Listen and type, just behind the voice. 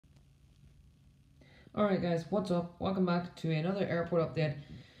Alright guys, what's up? Welcome back to another airport update.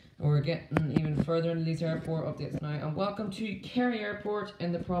 We're getting even further into these airport updates now, and welcome to Kerry Airport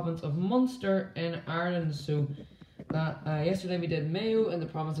in the province of Munster in Ireland. So that yesterday we did Mayo in the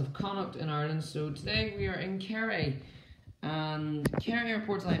province of Connacht in Ireland, so today we are in Kerry. And Kerry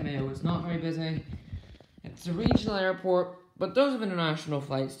Airport's like Mayo, it's not very busy. It's a regional airport, but those have international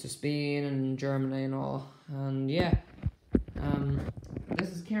flights to Spain and Germany and all. And yeah, this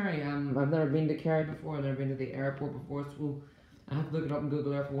is Kerry. I've never been to Kerry before. I've never been to the airport before, so I have to look it up on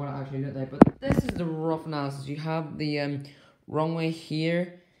Google Earth for what it actually looks like. But this is the rough analysis. You have the runway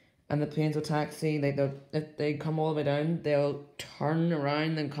here, and the planes will taxi. If they come all the way down, they'll turn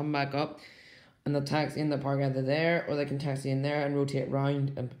around and come back up, and they'll taxi in the park either there, or they can taxi in there and rotate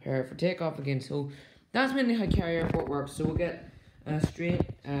round and prepare for takeoff again. So that's mainly how Kerry Airport works. So we'll get straight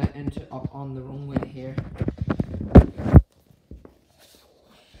into up on the runway here.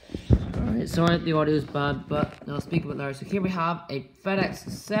 Alright, sorry if the audio is bad, but I'll speak about that. So here we have a FedEx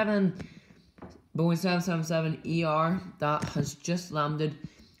Boeing 777-ER that has just landed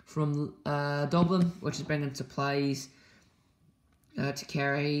from Dublin, which is bringing supplies to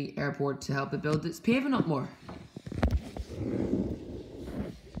Kerry Airport to help it build its paving up more.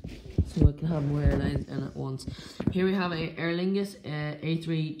 So it can have more airlines in at once. Here we have a Aer Lingus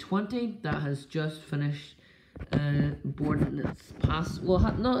A320 that has just finished boarding its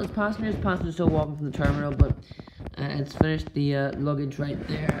not its passengers still walking from the terminal, but it's finished the luggage right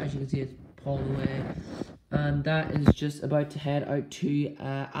there. As you can see, it's pulled away, and that is just about to head out to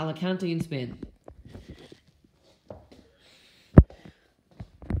Alicante in Spain.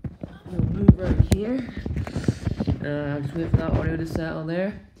 We'll move right here. Just wait for that audio to settle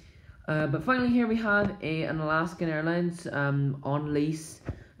there. But finally, here we have an Alaskan Airlines on lease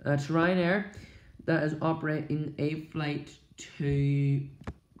to Ryanair that is operating a flight to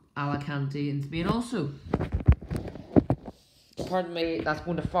Alicante in Spain also. Pardon me, that's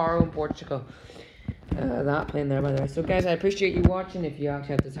going to Faro in Portugal. That plane there, by the way. So guys, I appreciate you watching if you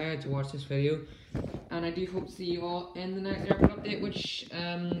actually have decided to watch this video. And I do hope to see you all in the next airport update, which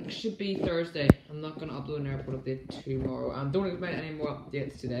should be Thursday. I'm not going to upload an airport update tomorrow. Don't expect any more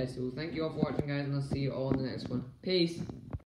updates today. So thank you all for watching, guys, and I'll see you all in the next one. Peace.